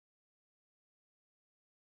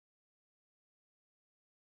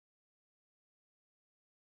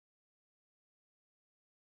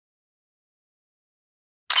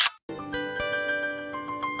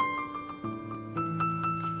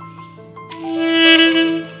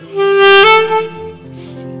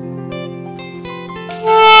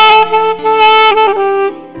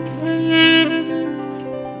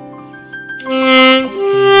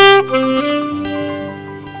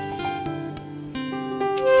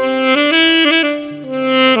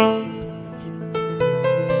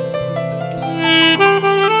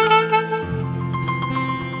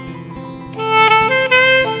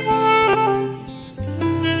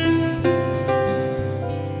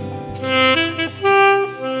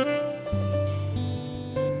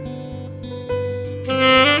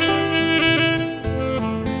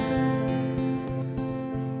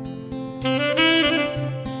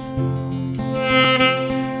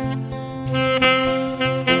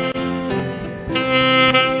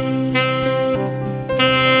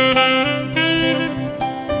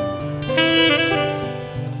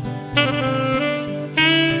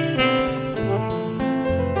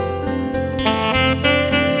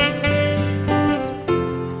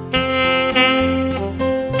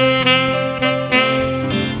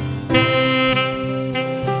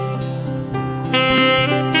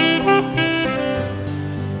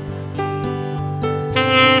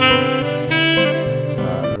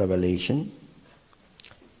Revelation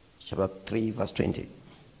chapter 3 verse 20.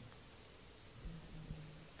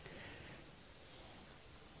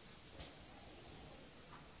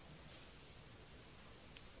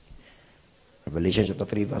 Revelation chapter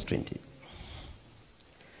 3 verse 20.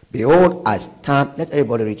 Behold, I stand. Let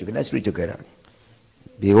everybody read together. Let's read together.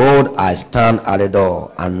 Behold, I stand at the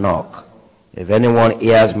door and knock. If anyone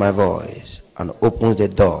hears my voice and opens the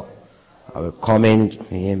door, I will come in to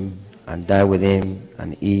him and dine with him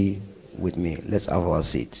and he with me. Let's have our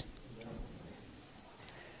seat.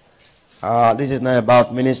 This is not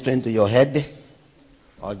about ministering to your head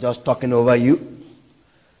or just talking over you.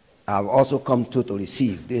 I've also come to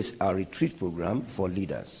receive this retreat program for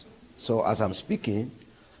leaders. So as I'm speaking,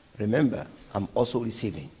 remember, I'm also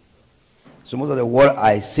receiving. So most of the word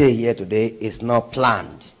I say here today is not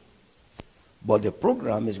planned. But the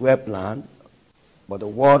program is well planned. But the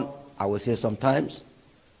word I will say sometimes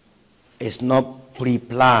is not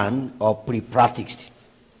pre-planned or pre-practiced.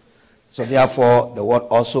 So therefore, the word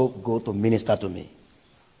also go to minister to me.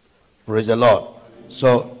 Praise the Lord.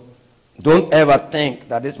 So don't ever think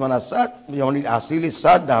that this man has really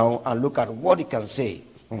sat down and look at what he can say.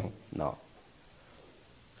 No.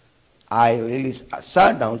 I really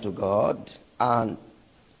sat down to God and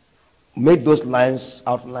made those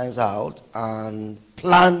outlines out, and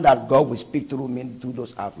planned that God will speak through me through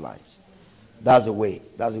those outlines. That's the way.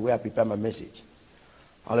 That's the way I prepare my message.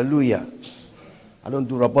 Hallelujah. I don't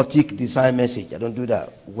do robotic design message. I don't do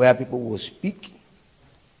that. Where people will speak,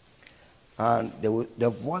 and the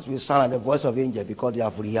voice will sound like the voice of angel because they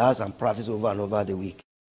have rehearsed and practiced over and over the week.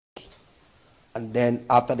 And then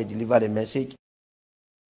after they deliver the message,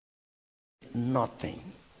 nothing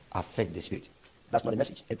affect the spirit. That's not the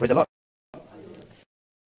message. Praise the Lord.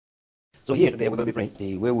 So here today we're going to be praying.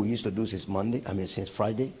 The way we used to do since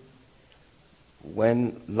Friday.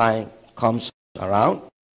 When line comes around,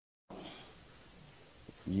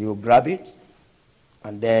 you grab it,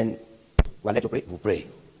 and then we're led to pray. We'll pray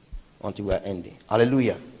until we are ending.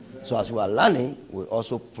 Hallelujah. So as we are learning, we're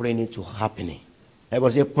also praying it to happening.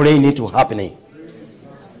 Everybody say praying it to happening.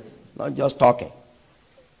 Not just talking.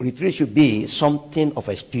 Retreat should be something of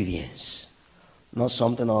experience, not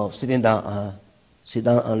something of sitting down, sit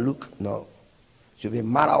down and look. No, it should be a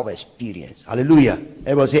matter of experience. Hallelujah.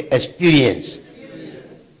 Everybody say experience.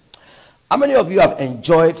 How many of you have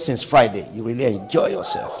enjoyed since Friday? You really enjoy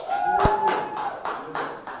yourself.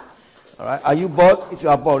 All right. Are you bored? If you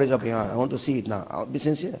are bored, raise up your hand. I want to see it now. I'll be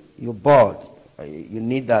sincere. You're bored. You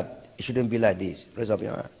need that. It shouldn't be like this. Raise up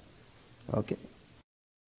your hand. Okay.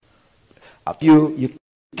 You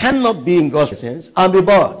cannot be in God's presence and be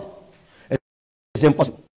bored. It's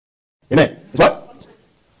impossible. Amen. It's what?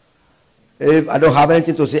 If I don't have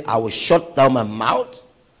anything to say, I will shut down my mouth.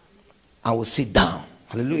 I will sit down.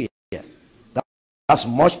 Hallelujah. That's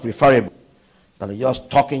much preferable than just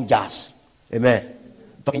talking jazz. Amen.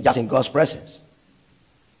 Talking jazz in God's presence.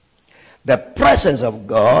 The presence of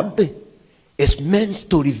God is meant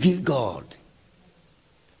to reveal God.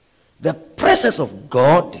 The presence of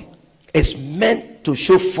God is meant to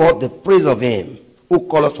show forth the praise of him who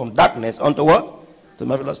called us from darkness unto what? To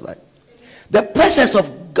marvelous light. The presence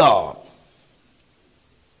of God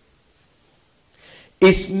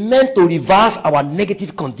is meant to reverse our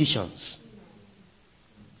negative conditions.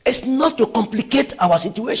 It's not to complicate our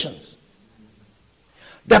situations.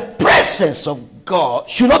 The presence of God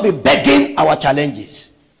should not be begging our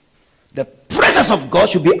challenges. The presence of God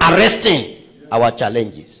should be arresting our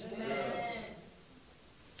challenges.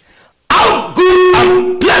 How good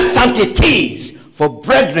and pleasant it is for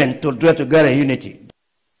brethren to dwell together in unity.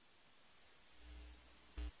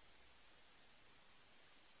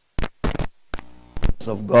 The presence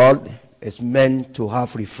of God is meant to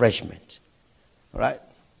have refreshment. All right?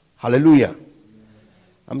 Hallelujah.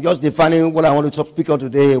 I'm just defining what I want to speak on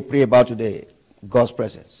today, pray about today. God's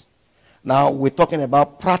presence. Now, we're talking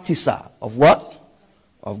about practicer of what?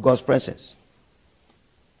 Of God's presence.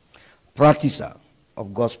 Practicer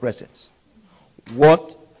of God's presence.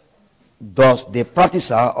 What does the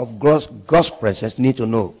practicer of God's presence need to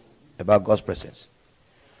know about God's presence?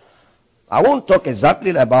 I won't talk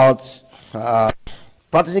exactly about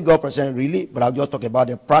practicing God's presence really, but I'll just talk about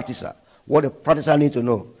the practicer. What the practicer needs to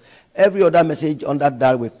know. Every other message under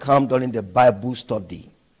that will come during the Bible study.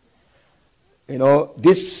 You know,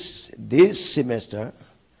 this semester,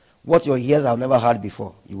 what your ears have never heard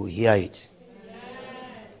before, you will hear it.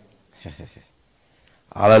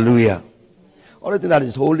 Hallelujah. Only thing that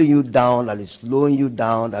is holding you down, that is slowing you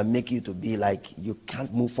down, that make you to be like you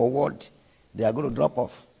can't move forward, they are going to drop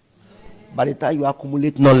off. By the time you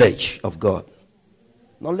accumulate knowledge of God,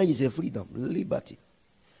 knowledge is a freedom, liberty.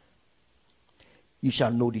 You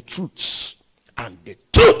shall know the truths, and the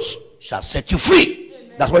truth shall set you free.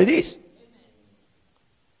 Amen. That's what it is. Amen.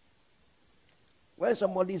 When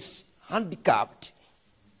somebody is handicapped,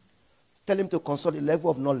 tell him to consult the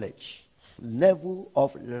level of knowledge, level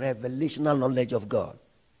of revelational knowledge of God.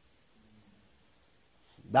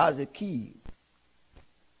 That's the key.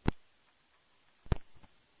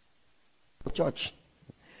 Church.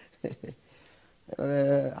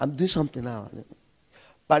 I'm doing something now.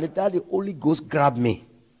 By the time the Holy Ghost grabbed me.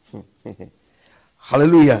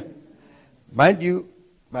 Hallelujah. Mind you,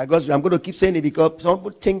 my God, I'm going to keep saying it because some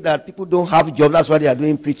people think that people don't have a job. That's why they are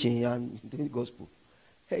doing preaching and doing the gospel.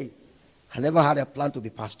 Hey, I never had a plan to be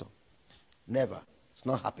pastor. Never. It's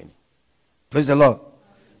not happening. Praise the Lord.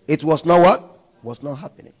 It was not what? Was not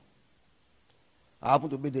happening. I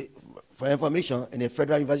happened to be for information, in a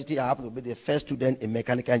federal university, I happened to be the first student in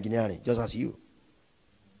mechanical engineering, just as you.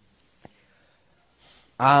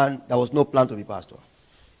 And there was no plan to be pastor.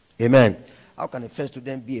 Amen. How can a first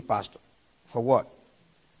student be a pastor? For what?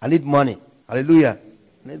 I need money. Hallelujah.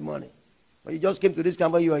 I need money. But you just came to this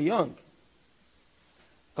campus, you are young.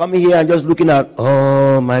 Coming here and just looking at,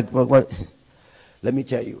 oh my God. Let me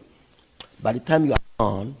tell you, by the time you are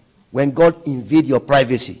on, when God invade your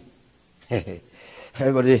privacy,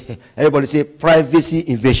 everybody say privacy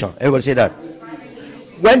invasion. Everybody say that.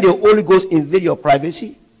 When the Holy Ghost invade your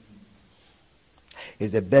privacy,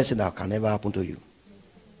 it's the best thing that can ever happen to you.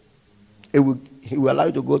 He will allow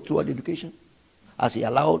you to go through all the education, as he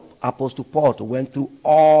allowed Apostle Paul to went through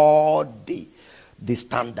all the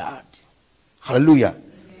standard. Hallelujah.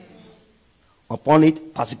 Amen. Upon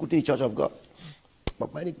it, persecuting the church of God.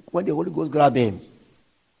 But when the Holy Ghost grabbed him,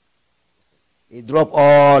 he dropped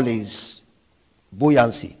all his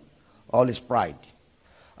buoyancy, all his pride.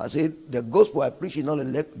 I said, the gospel I preach is not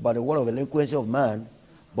by the word of eloquence of man,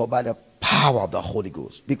 but by the power of the Holy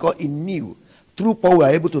Ghost. Because he knew, through Paul, we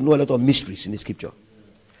are able to know a lot of mysteries in the scripture.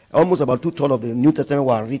 Almost about 2/3 of the New Testament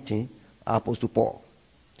were written by Apostle Paul.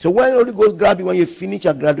 So when the Holy Ghost grab you, when you finish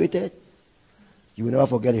and graduated, you will never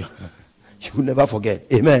forget it. You will never forget.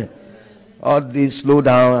 Amen. All this slow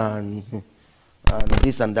down and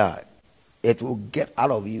this and that, it will get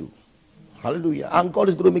out of you. Hallelujah. And God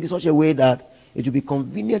is going to make it such a way that it will be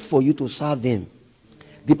convenient for you to serve him.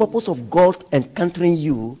 The purpose of God encountering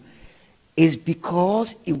you is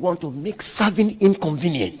because he wants to make serving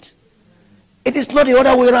inconvenient. It is not the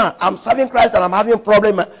other way around. I'm serving Christ and I'm having a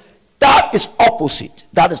problem. That is opposite.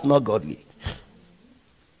 That is not godly.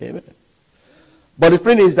 Amen. But the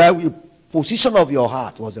thing is that the position of your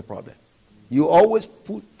heart was the problem. You always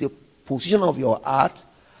put the position of your heart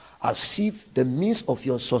as if the means of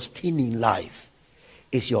your sustaining life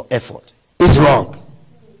is your effort. It's wrong.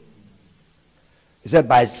 He said,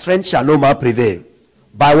 by strength shall no man prevail.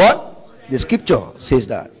 By what? The scripture says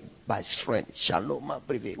that. By strength shall no man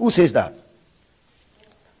prevail. Who says that?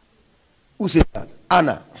 Who says that?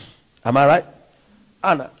 Anna. Am I right?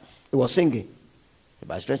 Anna. He was singing.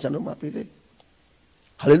 By strength shall no man prevail.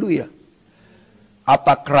 Hallelujah.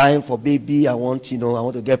 After crying for baby, I want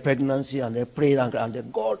to get pregnancy, and they prayed, and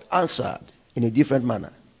then God answered in a different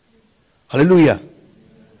manner. Hallelujah.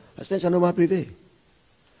 By strength shall no man prevail.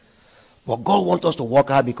 But God wants us to work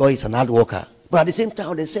hard because he's an hard worker. But at the same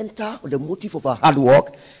time, the center, the motive of our hard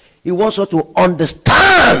work, he wants us to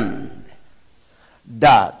understand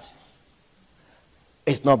that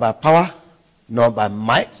it's not by power, not by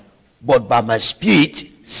might, but by my spirit,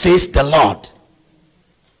 says the Lord.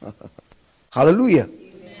 Hallelujah.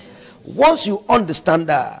 Amen. Once you understand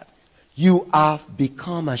that, you have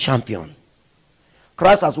become a champion.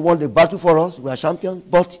 Christ has won the battle for us. We are champions.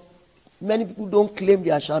 But many people don't claim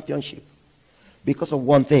their championship because of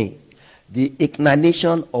one thing. The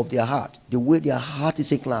inclination of their heart, the way their heart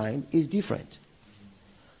is inclined, is different.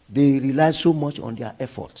 They rely so much on their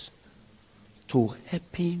efforts to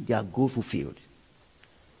helping their goal fulfilled.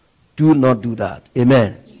 Do not do that.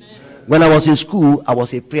 Amen. When I was in school, I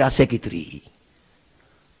was a prayer secretary.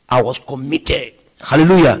 I was committed.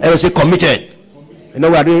 Hallelujah. Everyone say committed. You know,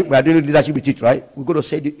 we are doing leadership retreat, right? We're going to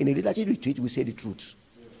say, in a leadership retreat, we say the truth.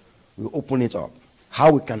 We open it up.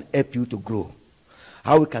 How we can help you to grow.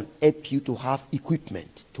 How we can help you to have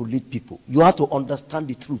equipment to lead people. You have to understand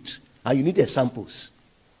the truth. And you need examples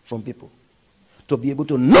from people to be able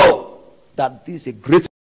to know that this is a great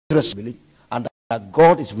responsibility and that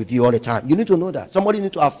God is with you all the time. You need to know that. Somebody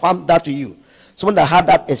need to affirm that to you. Someone that had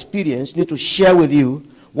that experience need to share with you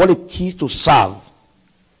what it is to serve.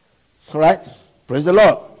 All right? Praise the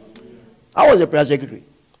Lord. I was a prayer secretary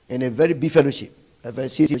in a very big fellowship, a very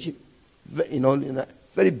serious fellowship, in a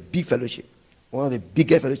very big fellowship, one of the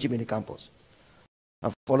biggest fellowship in the campus.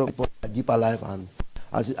 I followed people at Deeper Life, and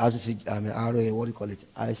RA, what do you call it?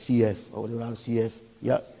 ICF, or the RCF.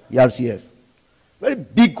 Yeah, RCF. Very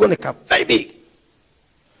big one, very big.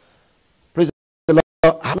 Praise the Lord.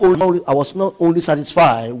 I was not only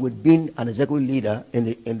satisfied with being an executive leader in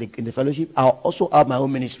the fellowship, I also have my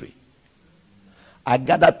own ministry. I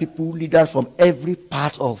gather people, leaders from every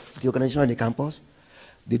part of the organization on the campus.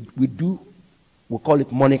 We call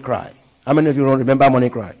it Morning Cry. How many of you remember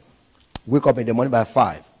Morning Cry? Wake up in the morning by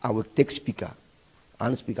 5. I will take speaker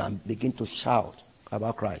and begin to shout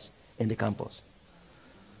about Christ in the campus.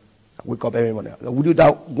 I wake up every morning. We do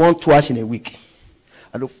that twice in a week.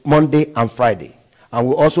 Monday and Friday. And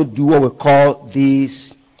we also do what we call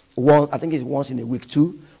this I think it's once in a week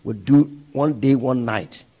too. We do one day, one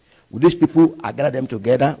night. With these people, I gather them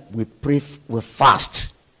together. We pray, we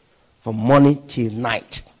fast from morning till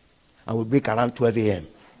night. And we break around 12 a.m.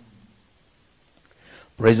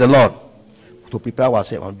 Praise the Lord. To prepare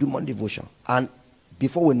ourselves and do morning devotion. And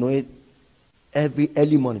before we know it, every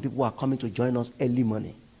early morning, people are coming to join us early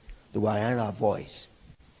morning. They were hearing our voice.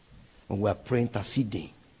 And we are praying, interceding.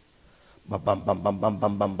 Bam, bam, bam, bam, bam,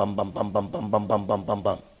 bam, bam, bam, bam, bam, bam, bam, bam, bam, bam, bam,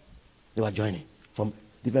 bam. They were joining from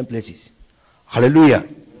different places. Hallelujah.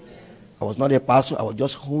 Amen. I was not a pastor. I was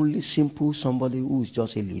just only simple somebody who is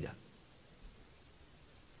just a leader.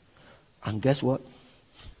 And guess what?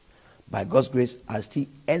 By God's grace, I still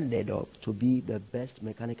ended up to be the best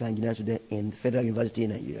mechanical engineer today in Federal University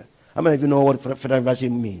in Nigeria. How many of you know what Federal University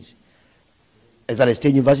means? Is that a state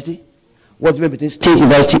university? What's the difference between state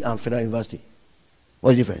university and Federal University?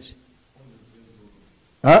 What's the difference?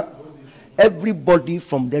 Huh? Everybody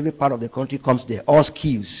from every part of the country comes there. All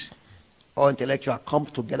skills, all intellectual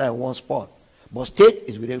comes together in one spot. But state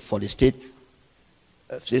is waiting for the state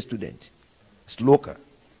student. It's local.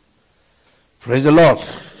 Praise the Lord.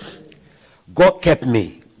 God kept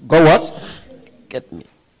me. God what? Kept me.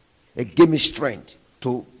 It gave me strength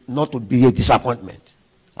to not to be a disappointment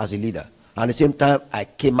as a leader. And at the same time, I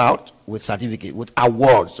came out with certificate, with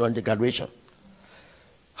awards on the graduation.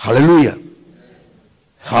 Hallelujah.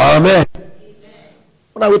 Amen.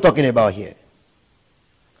 What are we talking about here?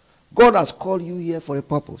 God has called you here for a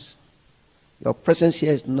purpose. Your presence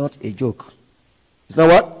here is not a joke. It's not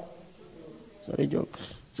what? It's not a joke.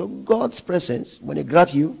 So God's presence, when He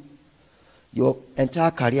grabs you, your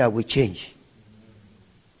entire career will change.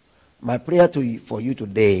 My prayer for you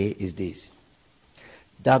today is this: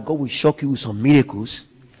 that God will shock you with some miracles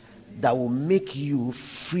that will make you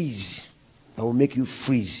freeze. That will make you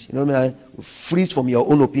freeze. You know what I mean? Freeze from your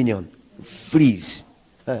own opinion. Freeze.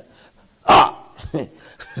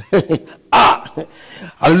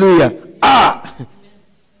 Hallelujah.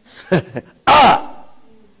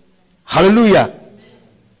 Hallelujah.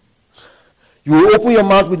 You will open your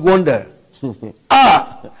mouth with wonder.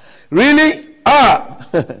 Really?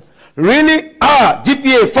 Really?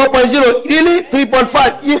 GPA 4.0. Really?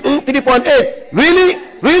 3.5. 3.8. Really?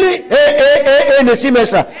 Really? Hey, in the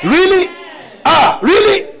semester. Really?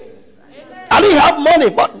 Really? I didn't have money,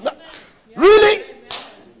 but really?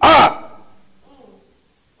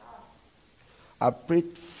 I pray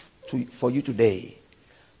for you today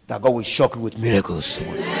that God will shock you with miracles.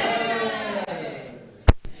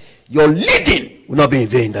 Your leading will not be in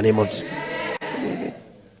vain in the name of Jesus.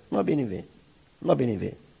 Not be in vain. Not be in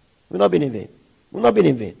vain. Will not be in vain. Will not be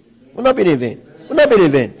in vain. Will not be in vain. Will not be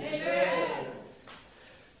in vain.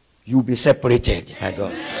 You will be separated by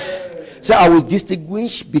God. So I will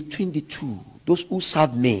distinguish between the two, those who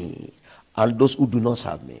serve me and those who do not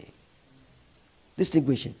serve me.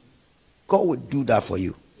 Distinguishing. God will do that for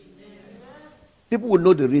you. People will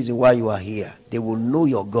know the reason why you are here. They will know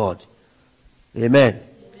your God. Amen.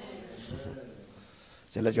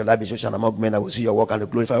 So let your life be so shine among men. I will see your work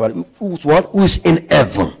and glorify God. Who's what? Who's in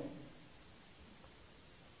heaven?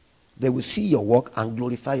 They will see your work and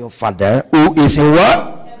glorify your Father who is in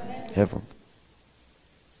what? Heaven.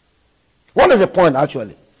 What is the point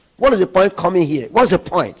actually? What is the point coming here? What's the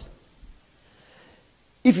point?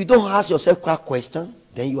 If you don't ask yourself that question,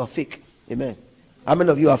 then you are fake. Amen. How many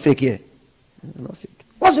of you are fake here? You're not fake.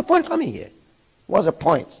 What's the point coming here? What's the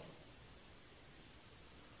point?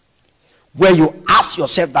 When you ask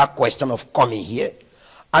yourself that question of coming here,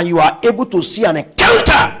 and you are able to see an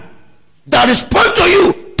encounter that responds to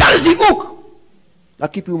you, that is the hook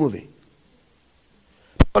that keep you moving.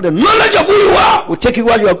 But the knowledge of who you are will take you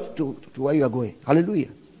where you are to where you are going.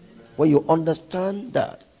 Hallelujah. When you understand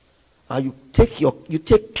that, and you take care.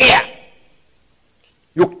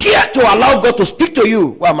 You care to allow God to speak to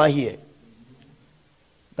you. Why am I here?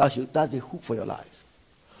 That's the hook for your life.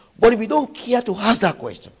 But if you don't care to ask that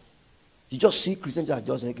question, you just see Christians are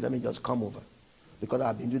just, let me just come over. Because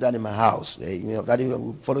I've been doing that in my house. Daddy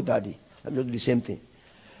will follow daddy. Let me just do the same thing.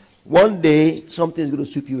 One day, something is going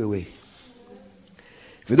to sweep you away.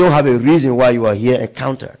 If you don't have a reason why you are here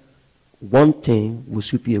encountered, one thing will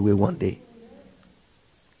sweep you away one day.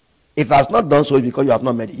 If it has not done so, it's because you have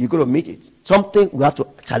not met it. You're going to meet it. Something will have to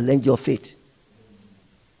challenge your faith.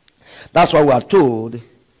 That's why we are told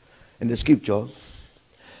in the scripture,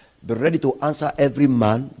 be ready to answer every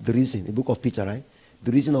man the reason. The book of Peter, right?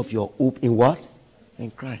 The reason of your hope in what?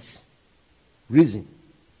 In Christ. Reason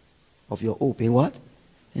of your hope in what?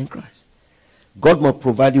 In Christ. God must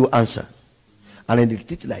provide you answer. And in the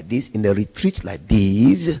retreat like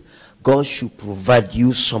this, God should provide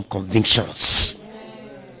you some convictions.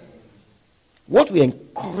 What we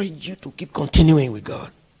encourage you to keep continuing with God.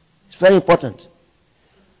 It's very important.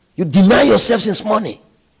 You deny yourself since morning,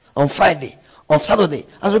 on Friday, on Saturday.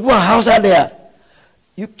 As we go outside there,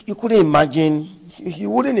 you couldn't imagine, you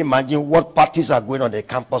wouldn't imagine what parties are going on the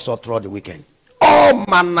campus all throughout the weekend. All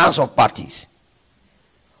manners of parties.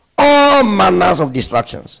 All manners of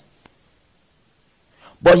distractions.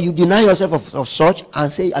 But you deny yourself of such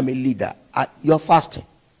and say, I'm a leader. You are fasting.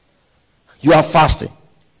 You are fasting.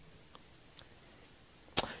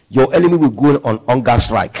 Your enemy will go on hunger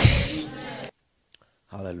strike.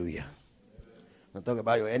 Hallelujah. I'm talking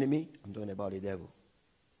about your enemy. I'm talking about the devil.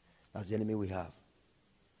 That's the enemy we have.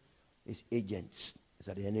 It's agents.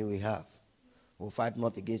 It's the enemy we have. We fight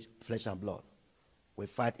not against flesh and blood. We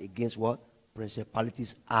fight against what?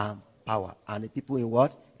 Principalities and power. And the people in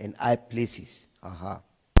what? In high places.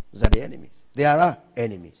 Those are the enemies. There are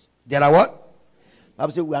enemies. There are what?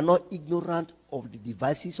 Bible says we are not ignorant of the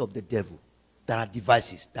devices of the devil. There are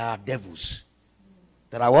devices. There are devils.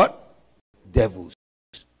 There are what? Devils.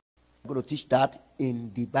 I'm going to teach that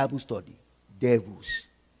in the Bible study. Devils.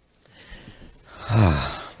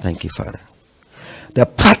 Thank you, Father. The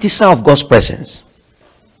practicer of God's presence.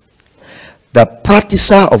 The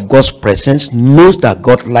practicer of God's presence knows that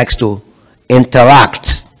God likes to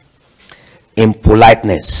interact in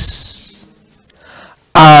politeness.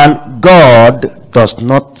 And God does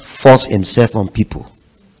not force himself on people.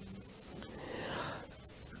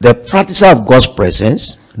 The practicer of God's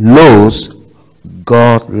presence knows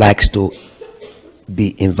God likes to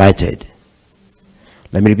be invited.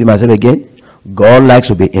 Let me repeat myself again. God likes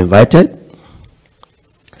to be invited.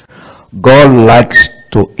 God likes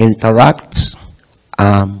to interact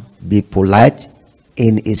and be polite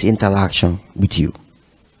in his interaction with you.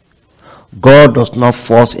 God does not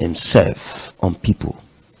force himself on people.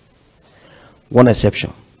 One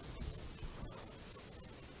exception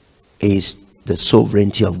is the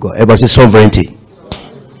sovereignty of God. Everybody say sovereignty.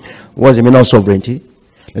 What's the meaning of sovereignty?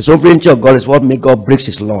 The sovereignty of God is what makes God breaks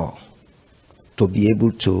his law to be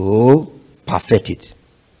able to perfect it.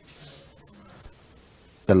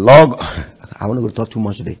 The law, I want to talk too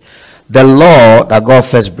much today. The law that God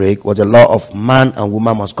first break was the law of man and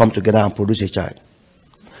woman must come together and produce a child.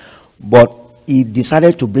 But he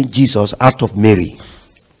decided to bring Jesus out of Mary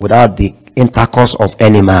without the intercourse of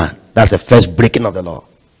any man. That's the first breaking of the law.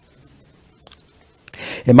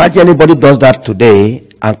 Imagine anybody does that today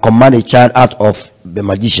and command a child out of the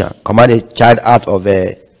magician, command a child out of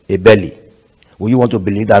a belly. Will you want to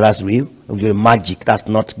believe that that's real? Magic, that's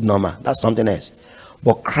not normal. That's something else.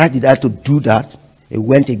 But Christ decided to do that. He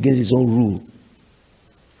went against his own rule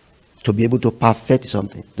to be able to perfect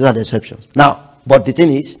something. Those are the exceptions. Now, but the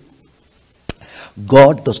thing is,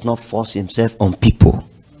 God does not force himself on people.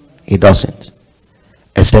 He doesn't.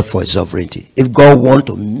 Except for his sovereignty. If God wants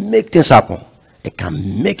to make things happen, he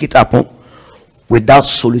can make it happen without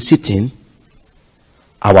soliciting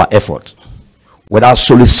our effort, without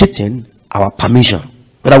soliciting our permission.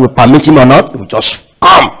 Whether we permit him or not, he will just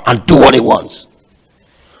come and do what he wants.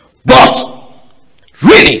 But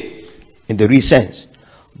really, in the real sense,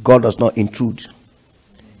 God does not intrude.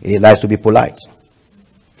 He likes to be polite.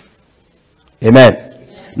 Amen.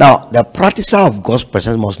 Now, the practicer of God's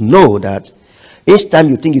presence must know that each time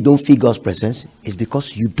you think you don't feel God's presence, it's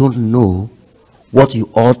because you don't know what you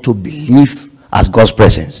ought to believe as God's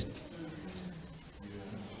presence.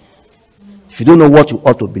 If you don't know what you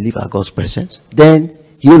ought to believe as God's presence, then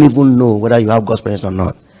you don't even know whether you have God's presence or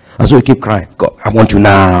not. And so you keep crying, God, I want you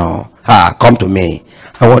now. Come to me.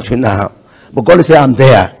 I want you now. But God will say, I'm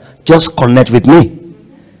there. Just connect with me.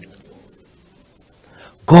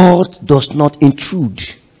 God does not intrude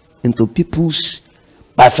into people's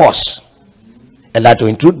by force. And like to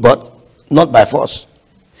intrude, but not by force.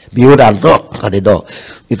 Behold, I knock at the door.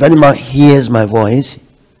 If any man hears my voice,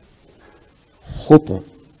 open.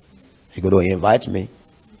 He's going to invite me.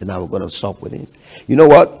 Then I'm going to stop with him. You know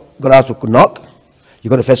what? God has to knock. You're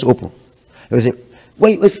going to first open. You say,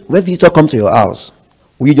 when visitor come to your house,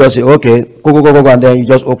 will you just say, okay, go, and then you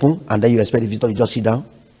just open, and then you expect the visitor to just sit down?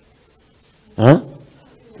 Huh?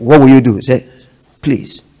 What will you do? Say,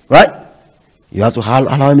 please. Right? You have to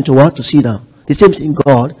allow him to what? To sit down. The same thing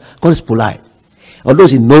God. God is polite. Although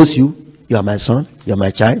he knows you, you are my son, you are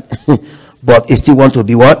my child. But he still want to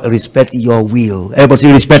be what? Respect your will. Everybody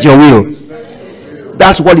say, respect your will.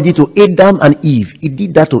 That's what he did to Adam and Eve. He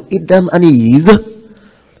did that to Adam and Eve.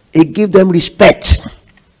 He gave them respect.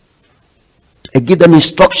 He gave them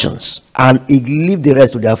instructions. And he leave the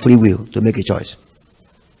rest to their free will to make a choice.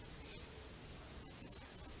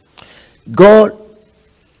 God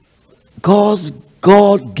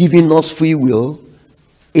giving us free will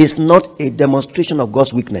is not a demonstration of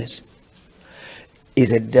God's weakness.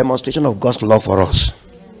 It's a demonstration of God's love for us.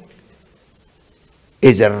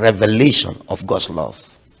 It's a revelation of God's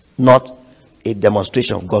love, not a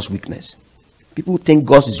demonstration of God's weakness. People think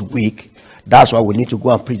God is weak. That's why we need to go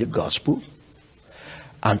and preach the gospel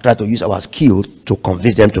and try to use our skill to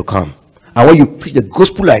convince them to come. And when you preach the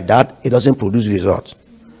gospel like that, it doesn't produce results.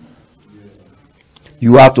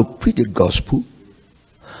 You have to preach the gospel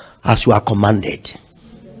as you are commanded.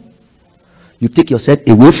 You take yourself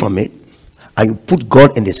away from it and you put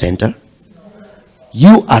God in the center.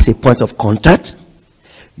 You as a point of contact.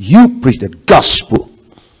 You preach the gospel.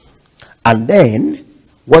 And then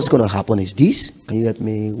what's going to happen is this. Can you help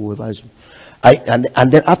me? Whoever is, and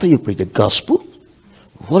then after you preach the gospel,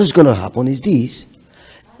 what is going to happen is this.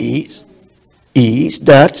 Is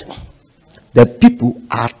that the people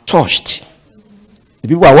are touched. The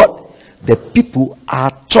people are what? The people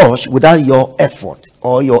are touched without your effort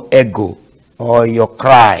or your ego or your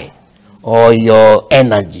cry or your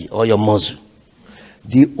energy or your muscle.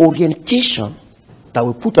 The orientation that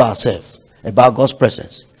we put ourselves about God's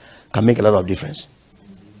presence can make a lot of difference.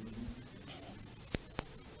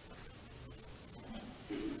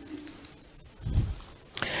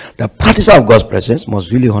 The practicer of God's presence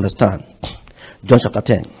must really understand John chapter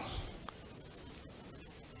 10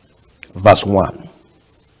 verse 1.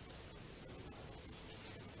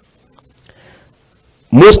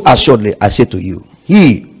 Most assuredly I say to you,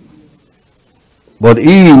 but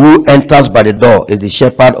he who enters by the door is the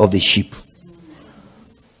shepherd of the sheep.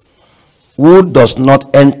 Who does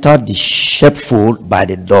not enter the sheepfold by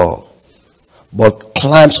the door, but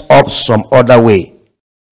climbs up some other way.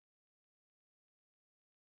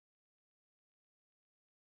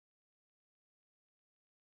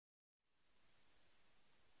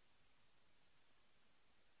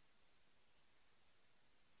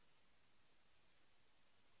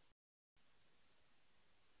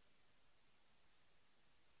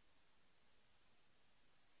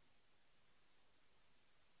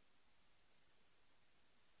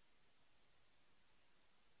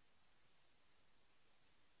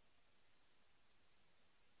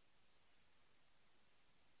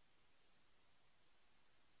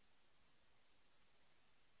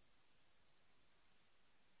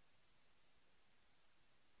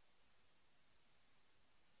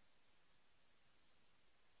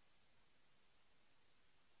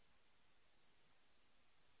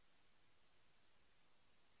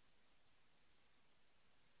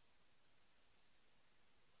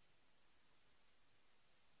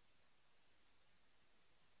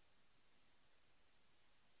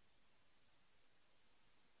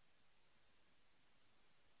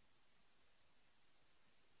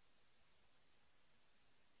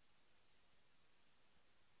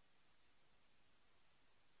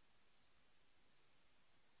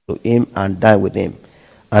 To him and dine with him,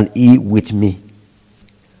 and he with me.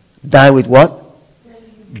 Dine with what?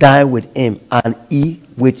 Dine with him and he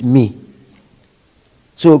with me.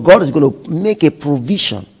 So God is going to make a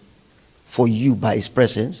provision for you by his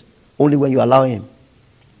presence only when you allow him.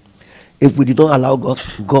 If we do not allow God,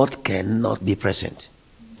 God cannot be present.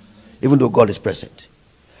 Even though God is present,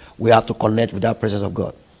 we have to connect with that presence of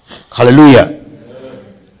God. Hallelujah. Amen.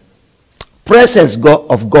 Presence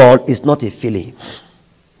of God is not a feeling.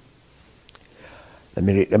 Let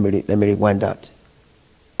me rewind that.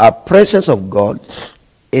 A presence of God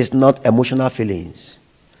is not emotional feelings.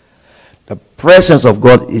 The presence of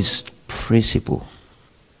God is principle.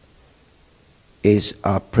 Is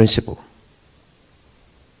a principle.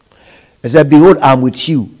 It said, behold, I am with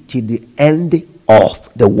you till the end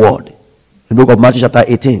of the world. In the book of Matthew chapter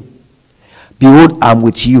 18. Behold, I am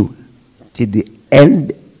with you till the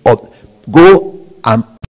end of. Go and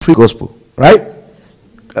preach the gospel. Right?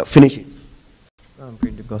 Finish it.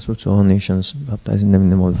 Preach the gospel to all nations, baptizing them in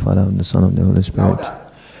the name of the Father, and the Son, and the Holy Spirit.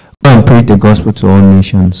 Go and preach the gospel to all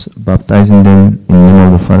nations, baptizing them in the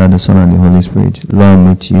name of the Father, the Son, and the Holy Spirit. Lord, I'm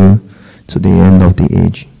with you to the end of the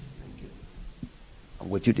age. I'm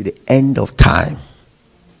with you to the end of time.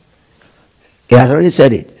 He has already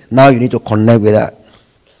said it. Now you need to connect with that.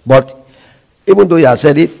 But even though he has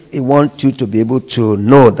said it, he wants you to be able to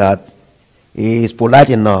know that he is polite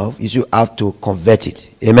enough. You should have to convert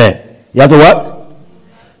it. Amen. You have to what?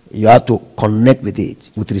 You have to connect with it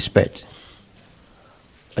with respect.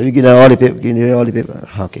 Are you getting all the paper? Getting all the paper?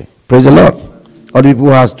 Okay. Praise the Lord. All the people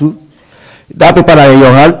who has to. That paper that in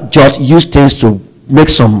your hand, just use things to make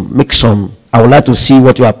some. I would like to see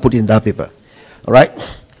what you have put in that paper. All right.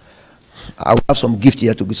 I will have some gift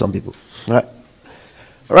here to give some people. All right.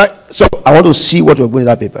 All right. So I want to see what you have put in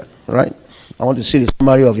that paper. All right. I want to see the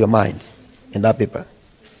summary of your mind in that paper.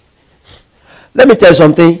 Let me tell you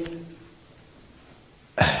something.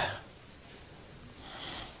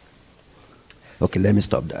 Okay, let me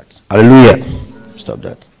stop that. Hallelujah. Stop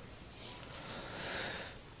that.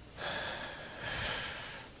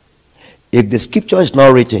 If the scripture is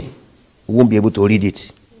not written, we won't be able to read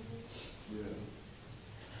it.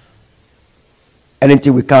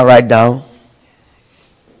 Anything we can't write down,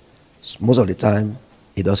 most of the time,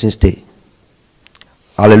 it doesn't stay.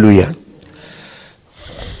 Hallelujah.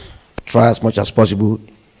 Try as much as possible,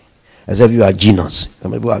 as if you are genius.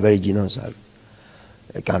 Some people are very genius.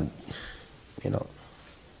 They can,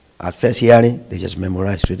 at first hearing, they just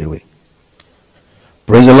memorize straight away.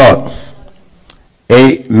 Praise the Lord.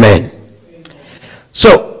 Amen.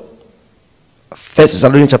 So, 1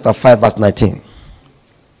 Thessalonians chapter 5, verse 19.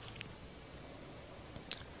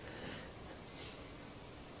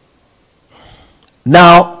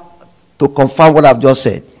 Now, to confirm what I've just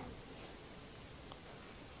said,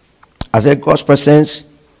 I said God's presence,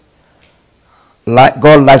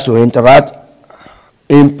 God likes to interact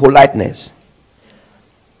in politeness.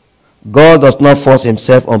 God does not force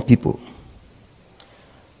himself on people.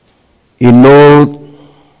 He knows,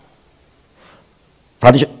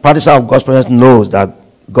 practitioner of God's presence knows that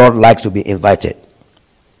God likes to be invited.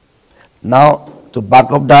 Now, to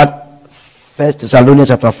back up that, 1 Thessalonians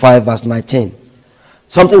chapter 5, verse 19.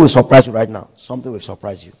 Something will surprise you right now. Something will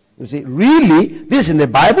surprise you. You say, really? This is in the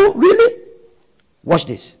Bible? Really? Watch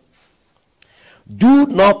this. Do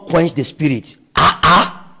not quench the spirit.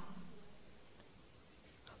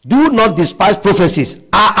 Do not despise prophecies.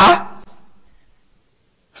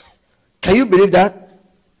 Can you believe that?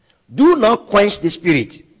 Do not quench the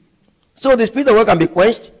spirit. So the spirit of God can be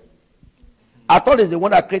quenched. I thought it's the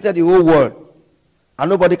one that created the whole world, and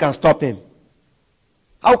nobody can stop him.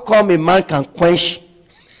 How come a man can quench?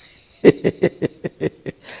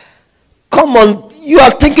 Come on, you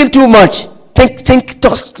are thinking too much. Think,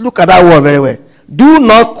 just look at that word very well. Do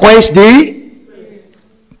not quench the.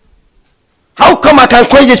 How come I can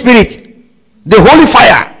quench the spirit? The holy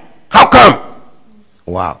fire. How come?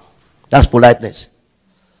 Wow, that's politeness.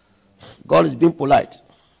 God is being polite.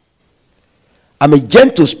 I'm a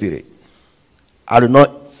gentle spirit. I do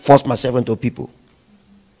not force myself into people.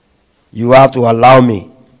 You have to allow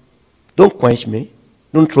me. Don't quench me.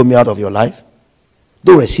 Don't throw me out of your life.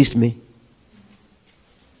 Don't resist me.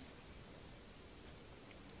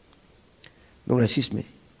 Don't resist me.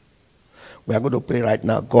 We are going to pray right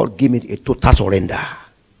now. God, give me a total surrender.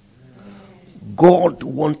 God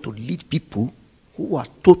wants to lead people who are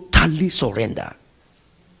totally surrendered.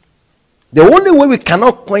 The only way we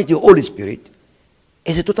cannot quench the Holy Spirit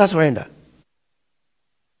is a total surrender.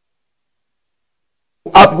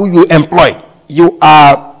 Who you employ, you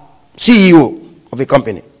are CEO of a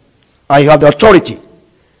company, and you have the authority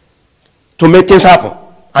to make things happen,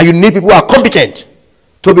 and you need people who are competent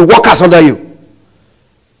to be workers under you.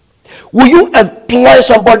 Will you employ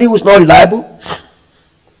somebody who is not reliable?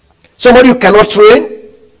 Somebody you cannot train?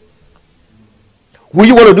 Will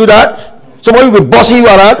you want to do that? Somebody will be bossing you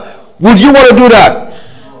around? Would you want to do that?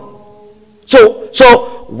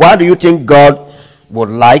 So why do you think God would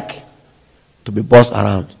like to be bossed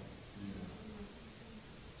around?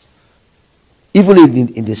 Even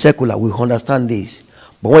in the secular, we understand this.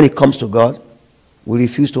 But when it comes to God, we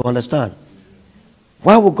refuse to understand.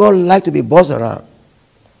 Why would God like to be bossed around?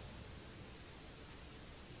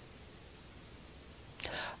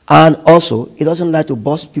 And also, he doesn't like to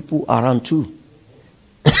boss people around too.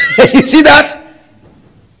 You see that?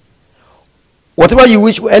 Whatever you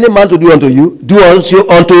wish any man to do unto you, do also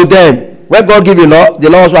unto them. When God gives you law, the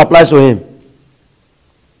law also applies to him.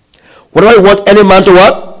 Whatever you want any man to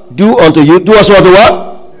what? Do unto you, do also unto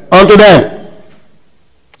what? Unto them.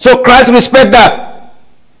 So Christ respect that.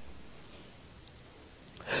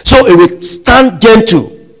 So he will stand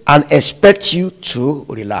gentle and expect you to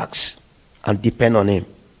relax and depend on him.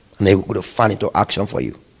 And he will find into action for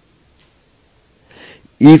you.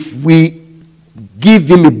 If we give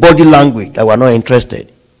him a body language that we're not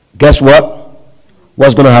interested, guess what?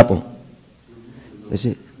 What's going to happen? They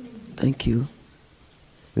say, thank you.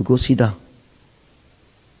 We go sit down.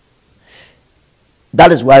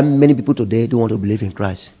 That is why many people today don't want to believe in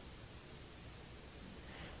Christ.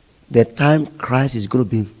 The time Christ is going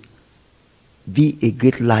to be a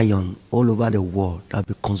great lion all over the world that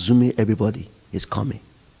will be consuming everybody is coming.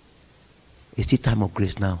 It's the time of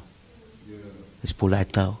grace now. It's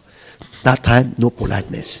polite now. That time, no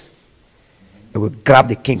politeness. They will grab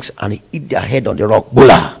the kings and eat their head on the rock.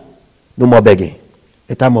 Bola. No more begging.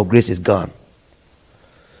 The time of grace is gone.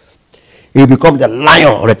 He will become the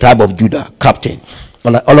lion of the tribe of Judah, captain.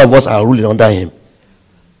 And all of us are ruling under him.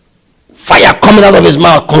 Fire coming out of his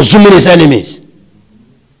mouth, consuming his enemies.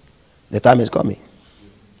 The time is coming.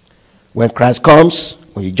 When Christ comes,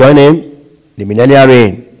 when you join him, the millennial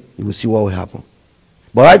reign, you will see what will happen.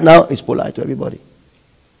 But right now, it's polite to everybody.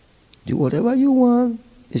 Do whatever you want.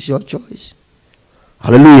 It's your choice.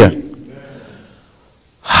 Hallelujah. Amen.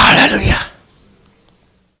 Hallelujah.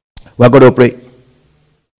 We're going to pray.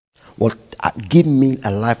 Well, give me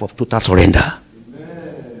a life of total surrender.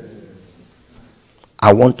 Amen.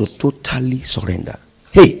 I want to totally surrender.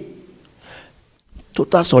 Hey,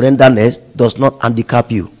 total surrenderness does not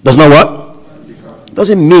handicap you. Does not what?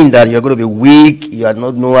 Doesn't mean that you're going to be weak. You have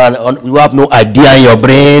no idea in your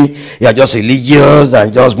brain. You are just religious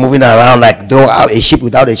and just moving around like a sheep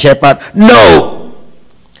without a shepherd. No,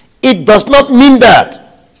 it does not mean that.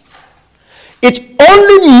 It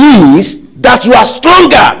only means that you are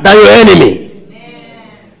stronger than your enemy.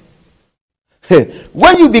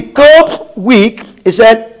 When you become weak, he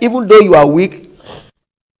said, even though you are weak,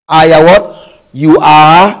 I am what? You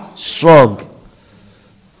are strong.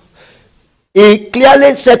 He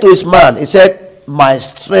clearly said to his man, he said, my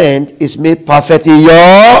strength is made perfect in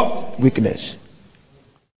your weakness.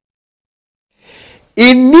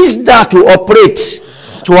 He needs that to operate,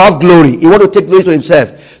 to have glory. He wants to take glory to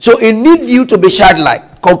himself. So he needs you to be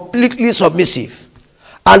childlike, completely submissive.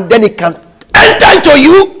 And then he can enter into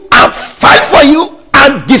you and fight for you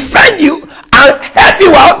and defend you and help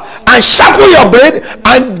you out and sharpen your brain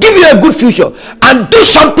and give you a good future and do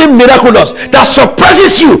something miraculous that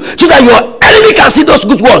surprises you so that your enemy can see those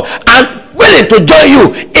good words and willing to join you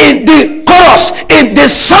in the chorus, in the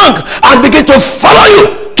song, and begin to follow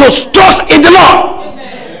you to trust in the Lord.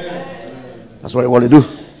 Amen. That's what I want to do.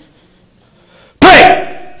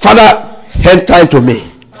 Pray, Father, enter into me.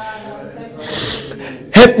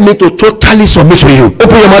 Help me to totally submit to you.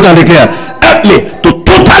 Open your mouth and declare, help me to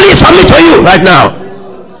totally submit to you right now.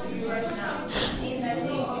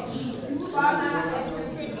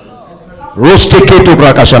 Rosteke to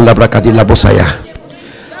brakashanda brakadila bosaya.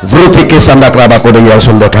 Vrutike sanda krabako de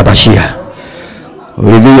yasunda kabashia.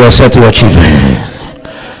 Reveal yourself to your children.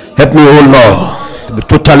 Help me, oh Lord, to be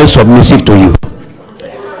totally submissive to you.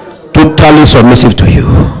 Totally submissive to you.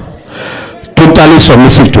 Totally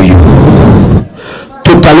submissive to you.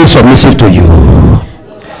 Totally submissive to you.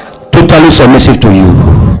 Totally submissive to you.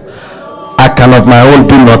 I can of my own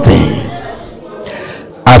do nothing.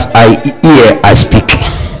 As I hear, I speak.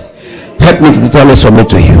 Help me to totally submit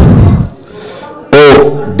to you.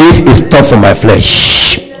 Oh, this is tough for my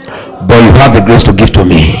flesh, but you have the grace to give to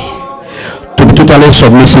me to be totally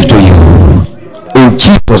submissive to you. In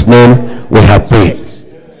Jesus' name we have prayed.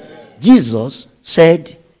 Jesus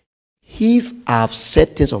said, if I have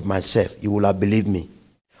said things of myself, you will have believed me.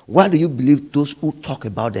 Why do you believe those who talk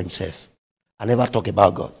about themselves and never talk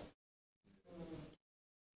about God?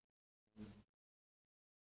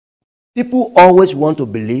 People always want to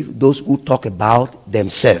believe those who talk about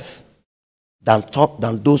themselves than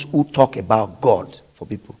those who talk about God for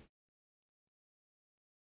people.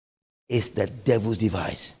 It's the devil's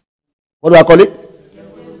device. What do I call it?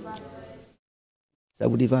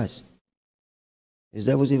 Devil's device. It's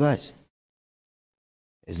devil's device.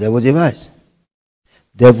 It's devil's device.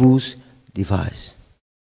 Devil's device.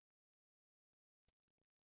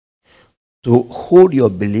 To hold your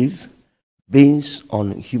belief based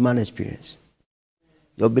on human experience.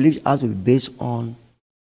 Your belief has to be based on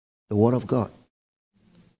the Word of God.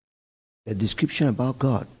 The description about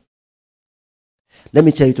God. Let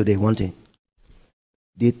me tell you today one thing.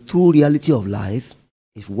 The true reality of life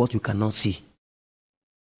is what you cannot see.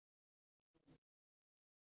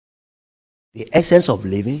 The essence of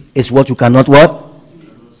living is what you cannot what?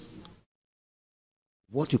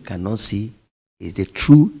 What you cannot see is the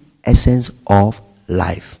true essence of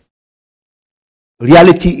life.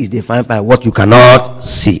 Reality is defined by what you cannot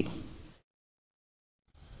see.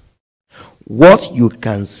 What you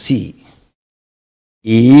can see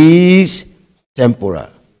is temporal.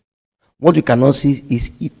 What you cannot see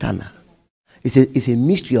is eternal. It's a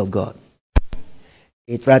mystery of God.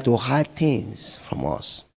 He tries to hide things from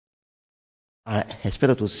us and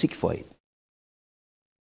expect us to seek for it.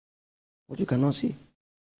 What you cannot see.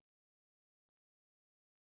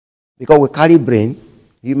 Because we carry brain.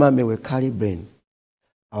 Human being, we carry brain.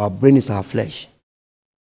 Our brain is our flesh.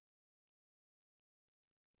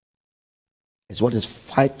 It's what is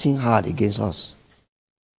fighting hard against us.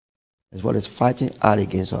 It's what is fighting hard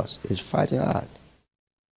against us. It's fighting hard.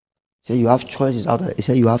 Say you have choices out there. He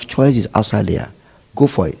said you have choices outside there. Go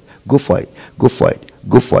for it. Go for it. Go for it.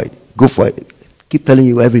 Go for it. Go for it. Keep telling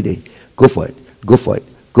you every day. Go for it. Go for it.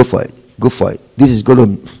 Go for it. Go for it. This is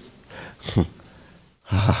going to.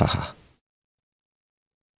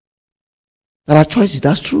 There are choices.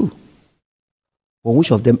 That's true. But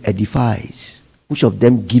which of them edifies? Which of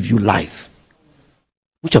them give you life?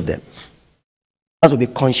 Which of them? You have to be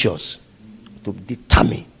conscious to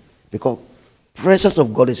determine, because presence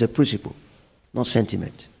of God is a principle, not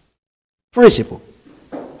sentiment. Principle.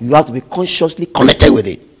 You have to be consciously connected with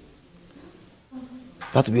it. You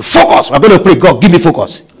have to be focused. We're going to pray. God, give me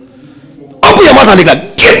focus. Open your mouth and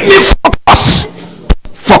declare, give me focus.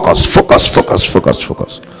 Focus, focus, focus, focus,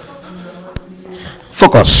 focus.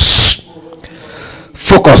 Focus.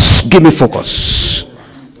 Focus. Give me focus.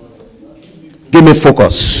 Give me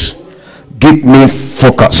focus. Give me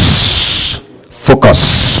focus.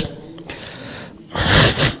 Focus.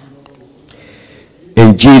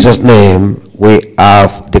 In Jesus' name, we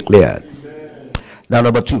have declared. Now,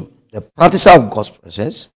 number 2, the practicer of God's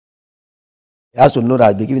presence, he has to know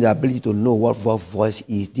that, be given the ability to know what voice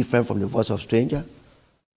is different from the voice of stranger.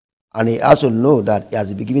 And he has to know that he has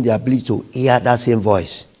to be given the ability to hear that same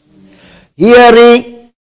voice. Hearing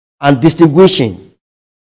and distinguishing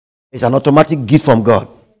is an automatic gift from God.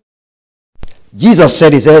 Jesus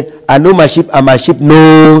said, he said, I know my sheep and my sheep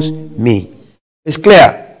knows me. It's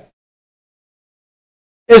clear.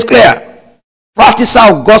 It's clear. Practicer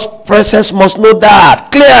of God's presence must know that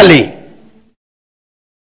clearly.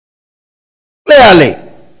 Clearly.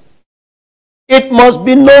 It must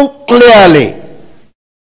be known clearly.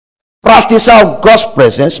 Practicer of God's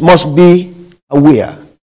presence must be aware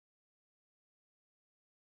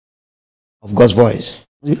of God's voice.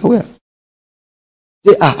 Must be aware.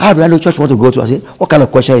 Say, how do I know church I want to go to? I say, what kind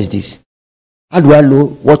of question is this? How do I know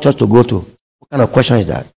what church to go to? What kind of question is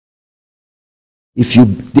that? If you,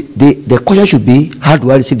 the question should be, how do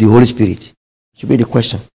I receive the Holy Spirit? Should be the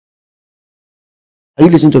question. Are you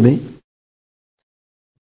listening to me?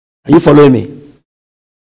 Are you following me?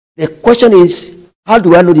 The question is, how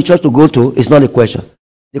do I know the church to go to? It's not a question.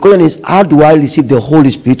 The question is, how do I receive the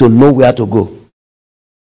Holy Spirit to know where to go?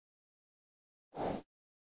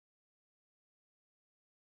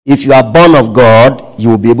 If you are born of God, you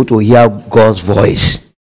will be able to hear God's voice.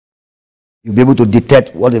 You'll be able to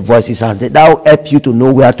detect what the voice is, and that will help you to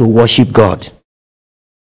know where to worship God.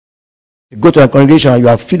 You go to a congregation and you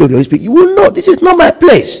are filled with the Holy Spirit, you will know this is not my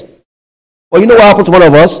place. But you know what happened to one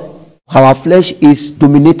of us? Our flesh is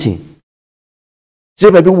dominating.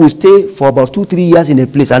 Some people will stay for about 2-3 years in a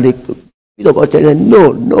place, and people God tell them,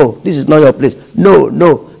 no, this is not your place.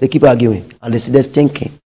 No. They keep arguing, and they're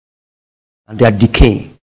stinking, and they are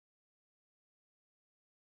decaying.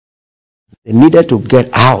 They needed to get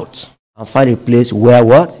out and find a place where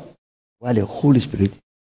what? Where the Holy Spirit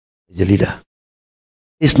is the leader.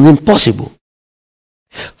 It's impossible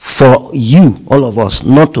for you, all of us,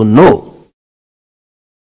 not to know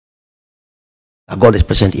that God is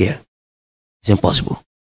present here. It's impossible.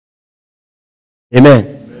 Amen.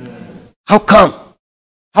 Amen. How come?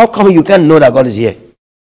 How come you can't know that God is here?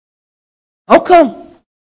 How come?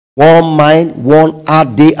 One mind, one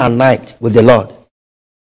heart, day and night with the Lord.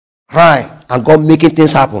 Cry and God making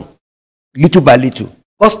things happen. Little by little.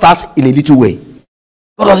 God starts in a little way.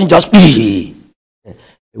 God doesn't just be.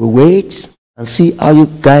 We wait and see how you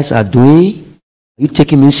guys are doing. Are you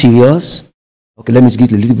taking me serious? Okay, let me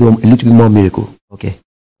give a little bit more miracle. Okay,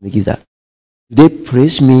 let me give that. Do they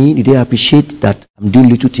praise me? Do they appreciate that I'm doing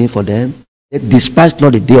little thing for them? They despise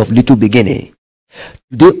not the day of little beginning.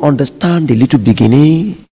 Do they understand the little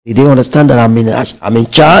beginning? Do they understand that I'm in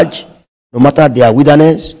charge? No matter their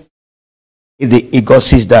wilderness? If God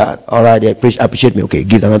sees that, all right, they appreciate me. Okay,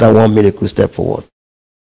 give another one miracle step forward.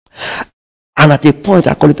 And at a point,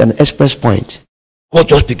 I call it an express point, God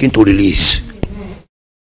just begin to release.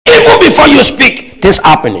 Even before you speak, things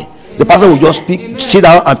happening. The person will just speak, sit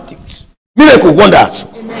down, and miracle, wonders.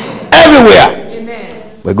 Amen. Everywhere.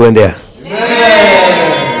 Amen. We're going there. Amen.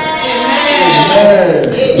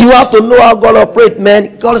 You have to know how God operates,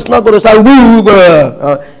 man. God is not going to start.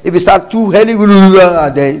 If you start too heavy,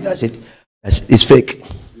 then that's it. It's fake.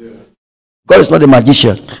 Yeah. God is not a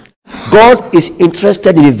magician. God is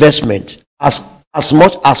interested in investment as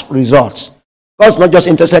much as results. God is not just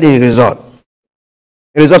interested in the result.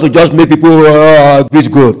 The result will just make people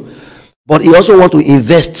breathe good. But he also wants to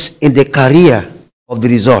invest in the career of the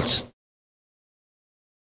results.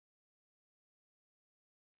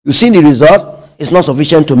 You see the result, it's not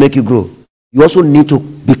sufficient to make you grow. You also need to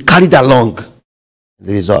be carried along in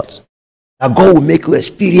the result. That God will make you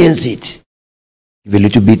experience it. Give a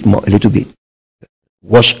little bit more, a little bit.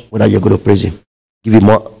 Watch whether you're going to praise him. Give it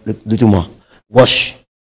more, a little more. Watch.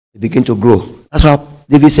 You begin to grow. That's why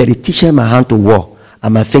David said, he teaches my hand to war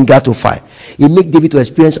and my finger to fight. He make David to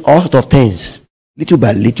experience all sorts of things. Little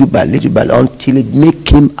by little by little by little, until it make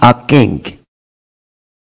him a king.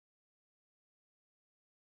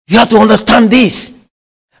 You have to understand this.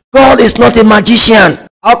 God is not a magician.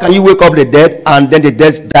 How can you wake up the dead and then the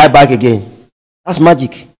dead die back again? That's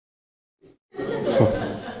magic.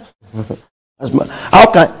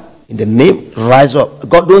 How can, in the name, rise up?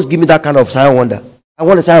 God, don't give me that kind of sign and wonder. I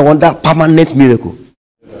want a sign and wonder, permanent miracle.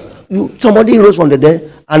 Somebody rose from the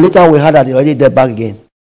dead, and later we heard that they already dead back again.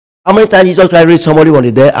 How many times Jesus Christ raised somebody from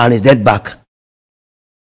the dead and is dead back?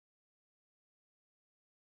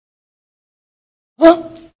 Huh?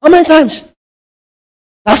 How many times?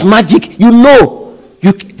 That's magic. You know.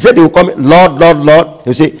 You said they will come, Lord, Lord, Lord.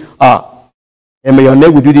 They say, and your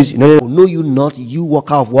name will do this. No, know you not, you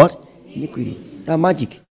work out of what? Iniquity. That's magic.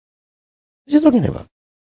 What's he talking about?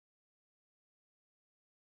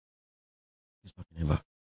 What's he talking about?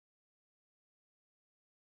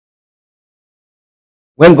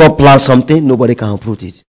 When God plans something, nobody can uproot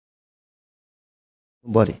it.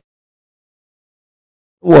 Nobody.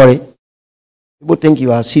 Don't worry. People think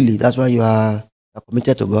you are silly. That's why you are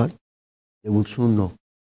committed to God. They will soon know.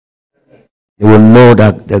 They will know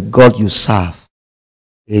that the God you serve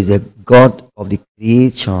is a God of the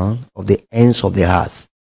creation of the ends of the earth.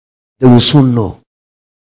 They will soon know.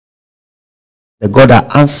 The God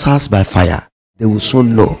that answers by fire. They will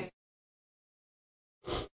soon know.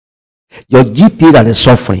 Your GP that is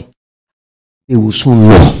suffering, they will soon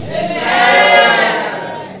know. Amen.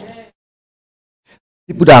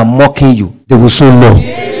 People that are mocking you, they will soon know.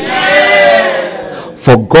 Amen.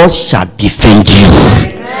 For God shall defend you.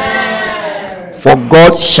 Amen. For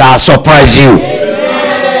God shall surprise you.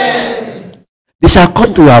 Amen. They shall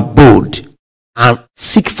come to your abode and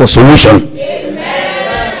seek for solution.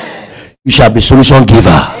 Amen. You shall be solution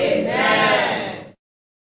giver.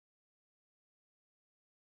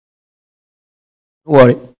 Don't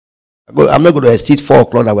worry. I'm not going to exceed 4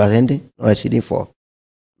 o'clock that we are ending. No exceeding 4.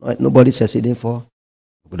 No, nobody's exceeding 4.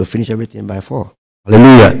 I'm going to finish everything by 4.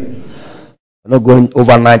 Hallelujah. I'm not going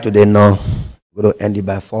overnight today. No. I'm going to end it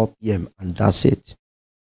by 4 p.m. and that's it.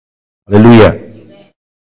 Hallelujah. Amen.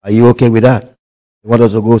 Are you okay with that? You want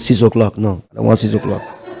us to go 6 o'clock? No. I don't want 6 o'clock.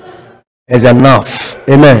 It's enough.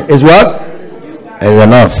 Amen. It's what? It's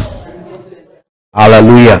enough.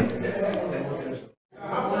 Hallelujah.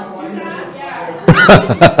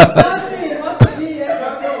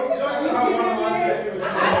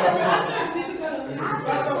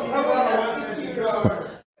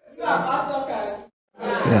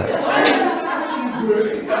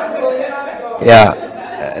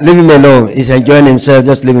 Yeah. Leave him alone. He's enjoying himself.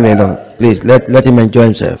 Just leave him alone. Please, let him enjoy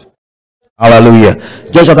himself. Hallelujah.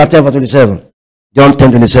 John chapter 10 verse 27. John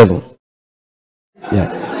 10:27.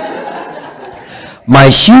 Yeah. My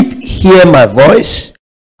sheep hear my voice,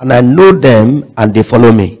 and I know them, and they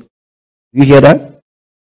follow me. You hear that?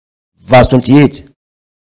 Verse 28.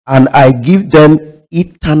 And I give them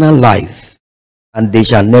eternal life, and they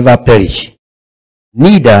shall never perish.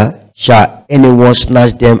 Neither shall anyone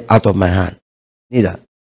snatch them out of my hand. Neither.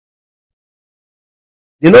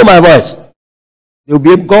 They know my voice. They will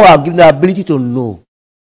be able, God will give them the ability to know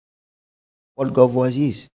what God's voice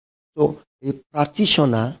is. So a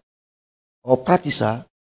practitioner or practicer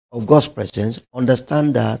of God's presence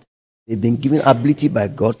understand that they've been given ability by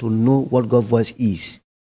God to know what God's voice is,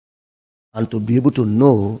 and to be able to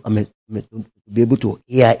know, to be able to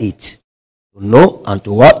hear it. To know and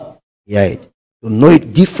to what? Hear it. To know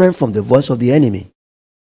it different from the voice of the enemy.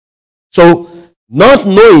 So, not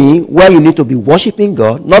knowing where you need to be worshiping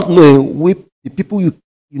God, not knowing with the people you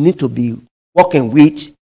need to be working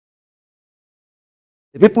with,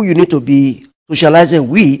 the people you need to be socializing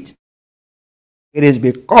with, it is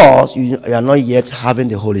because you are not yet having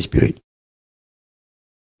the Holy Spirit.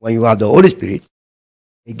 When you have the Holy Spirit,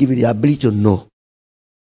 it gives you the ability to know.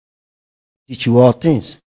 Teach you all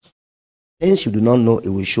things. Things you do not know, it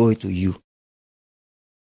will show it to you.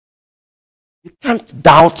 You can't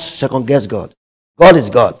doubt, second guess God. God is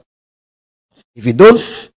God. If you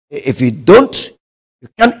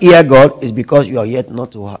can't hear God, it's because you are yet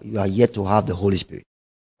to have the Holy Spirit.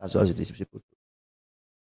 That's what it is.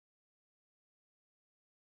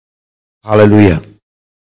 Hallelujah.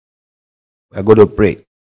 We are going to pray.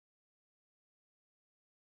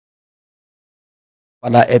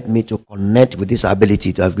 Father, help me to connect with this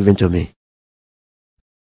ability you have given to me.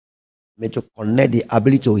 May to connect the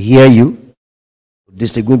ability to hear you, to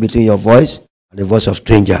distinguish between your voice and the voice of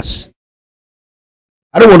strangers.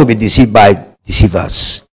 I don't want to be deceived by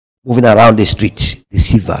deceivers, moving around the street,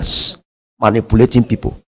 deceivers, manipulating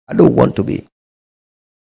people. I don't want to be.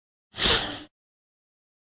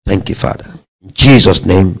 Thank you, Father. In Jesus'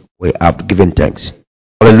 name, we have given thanks.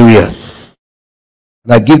 Hallelujah.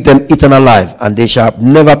 And I give them eternal life, and they shall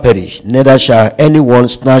never perish, neither shall anyone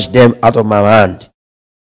snatch them out of my hand.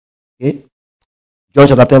 Okay? John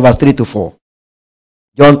chapter 10, verse 3 to 4.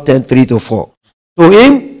 John 10, 3 to 4. To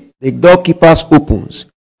him, the doorkeepers opens,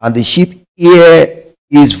 and the sheep hear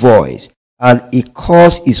his voice, and he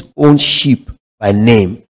calls his own sheep by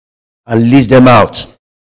name, and leads them out.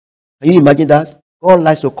 Can you imagine that? God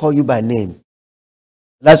likes to call you by name.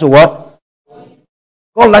 He likes to what?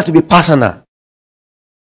 God likes to be personal.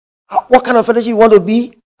 What kind of fellowship you want to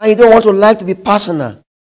be, and you don't want to like to be personal?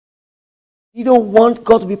 You don't want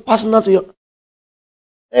God to be personal to you.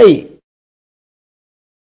 Hey,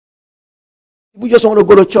 people just want to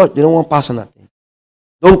go to church. They don't want personal things.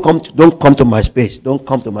 Don't come to my space. Don't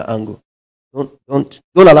come to my angle. Don't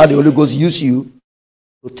allow the Holy Ghost use you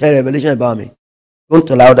to tell revelation about me. Don't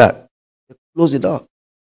allow that. Close the door.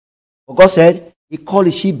 But God said he called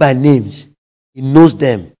his sheep by names. He knows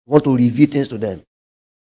them. He wants to reveal things to them.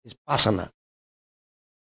 It's personal.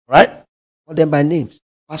 Right? Call them by names.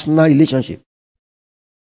 Personal relationship.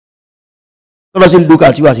 God doesn't look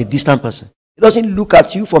at you as a distant person. He doesn't look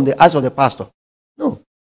at you from the eyes of the pastor. No.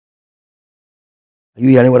 Are you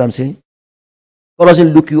hearing what I'm saying? God doesn't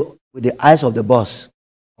look at you with the eyes of the boss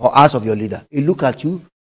or eyes of your leader. He looks at you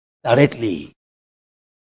directly.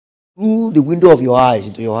 Through the window of your eyes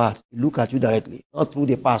into your heart. He looks at you directly, not through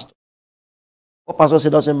the pastor. What pastor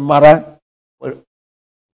said doesn't matter. Well,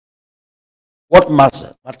 what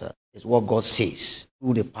matters is what God says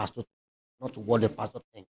through the pastor, not what the pastor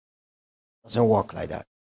thinks. It doesn't work like that.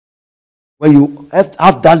 When you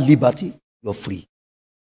have that liberty, you're free.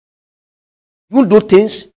 You won't do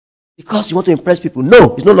things because you want to impress people.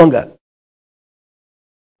 No, it's no longer.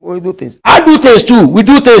 We do things. I do things too. We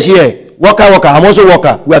do things here. Worker. I'm also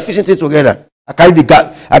worker. We are fixing things together. I carry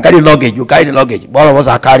the luggage. You carry the luggage. All of us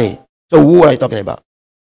are carrying. So who are you talking about?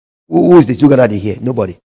 Who is the sugar daddy here?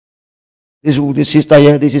 Nobody. This sister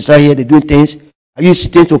here, this sister here, they're doing things. Are you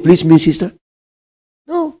sitting to please me, sister?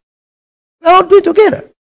 No. We're all doing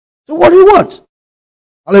together. So what do you want?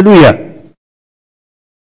 Hallelujah.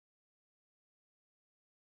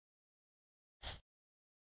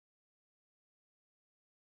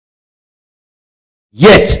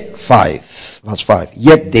 Yet, verse 5.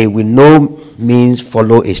 Yet they will no means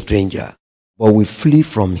follow a stranger, but will flee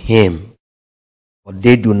from him. For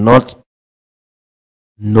they do not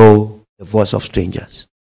know the voice of strangers.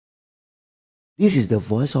 This is the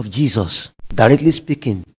voice of Jesus, directly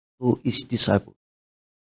speaking to his disciples.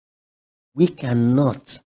 We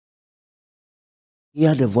cannot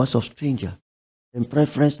hear the voice of stranger in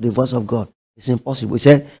preference to the voice of God. It's impossible. He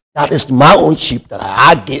said, that is my own sheep that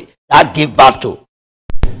I give back to,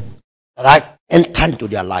 that I enter into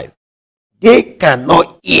their life. They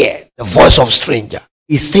cannot hear the voice of stranger.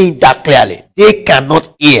 He's saying that clearly. They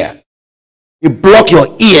cannot hear. You block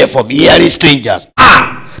your ear from hearing strangers.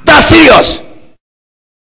 That's serious.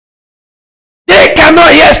 They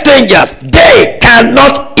cannot hear strangers. They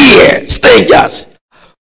cannot hear strangers.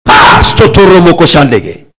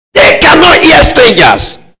 They cannot hear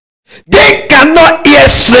strangers. They cannot hear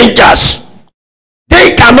strangers.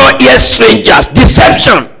 They cannot hear strangers.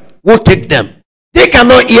 Deception will take them. They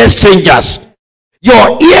cannot hear strangers.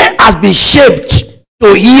 Your ear has been shaped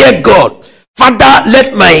to hear God. Father,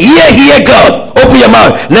 let my ear hear God. Open your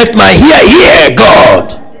mouth. Let my ear hear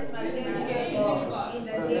God.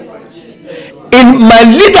 In my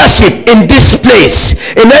leadership in this place,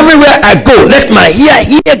 in everywhere I go, let my ear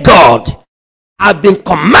hear God. I've been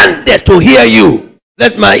commanded to hear you.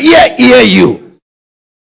 Let my ear hear you.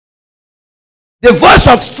 The voice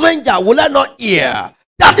of stranger will I not hear.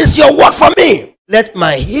 That is your word for me. Let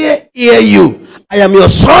my ear hear you. I am your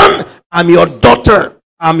son. I'm your daughter.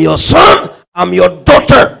 I'm your son. I'm your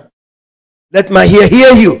daughter. Let my ear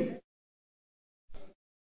hear you.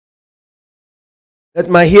 Let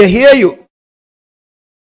my ear hear you.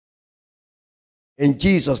 In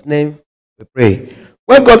Jesus' name we pray.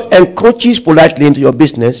 When God encroaches politely into your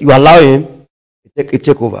business, you allow him to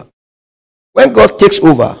take over. When God takes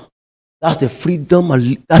over, that's the freedom,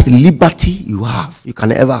 that's the liberty you have. You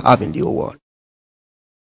can ever have in the whole world.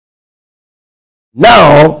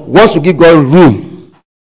 Now, once you give God room,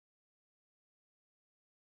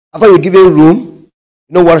 after you give him room,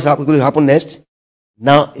 you know what is going to happen next?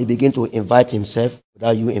 Now he begins to invite himself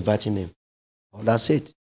without you inviting him. Oh, that's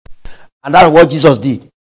it. And that's what Jesus did.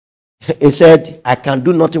 He said, I can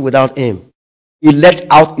do nothing without him. He let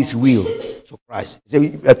out his will to Christ.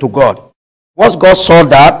 He said, to God. Once God saw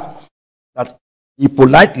that he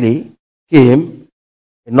politely came,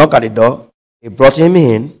 he knocked at the door, he brought him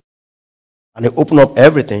in, and he opened up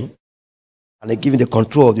everything, and he gave him the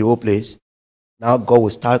control of the whole place. Now God will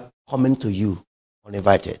start coming to you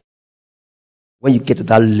uninvited. When you get to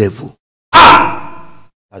that level,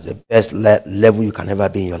 that's the best level you can ever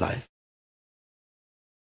be in your life.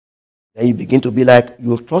 Then you begin to be like,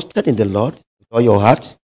 you've trusted in the Lord with all your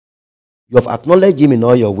heart. You have acknowledged him in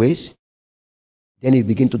all your ways. Then you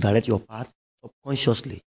begin to direct your path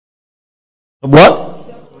subconsciously. What?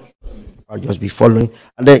 I'll just be following.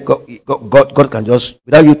 And then God can just,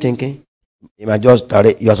 without you thinking, he might just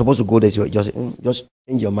direct. You are supposed to go this way. Just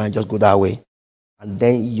change your mind, just go that way. And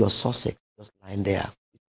then your success just lying there.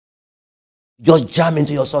 Just jam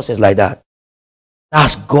into your success like that.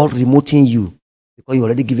 That's God remoting you because you're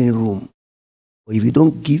already giving room. But if you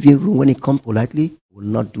don't give him room when he comes politely, he will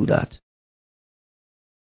not do that.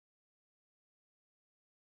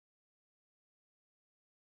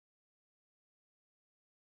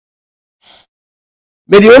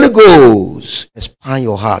 May the Holy Ghost expand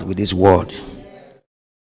your heart with his word.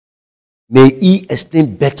 May he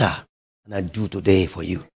explain better than I do today for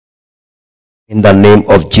you. In the name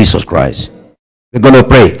of Jesus Christ. We're going to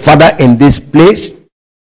pray. Father, in this place,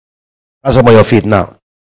 rise up on your feet now.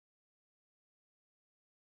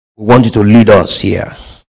 We want you to lead us here.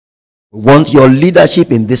 We want your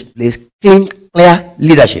leadership in this place. Clean, clear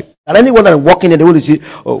leadership. And anyone that is walking in, they want to see,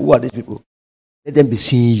 oh, who are these people? Let them be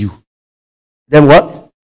seeing you. Then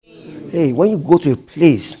what? Hey, when you go to a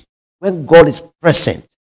place, when God is present,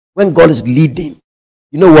 when God is leading,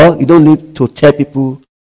 you know what? You don't need to tell people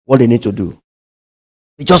what they need to do.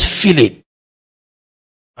 They just feel it.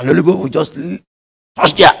 And the Holy Ghost will just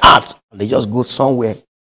touch their heart. And they just go somewhere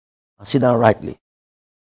and sit down rightly.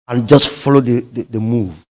 And just follow the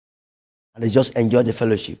move. And they just enjoy the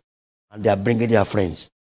fellowship. And they are bringing their friends.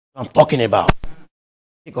 I'm talking about.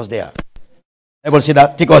 Take us there. Everybody see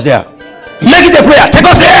that? Take us there. Make it a prayer. Take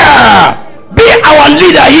us there. Be our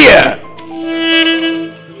leader here.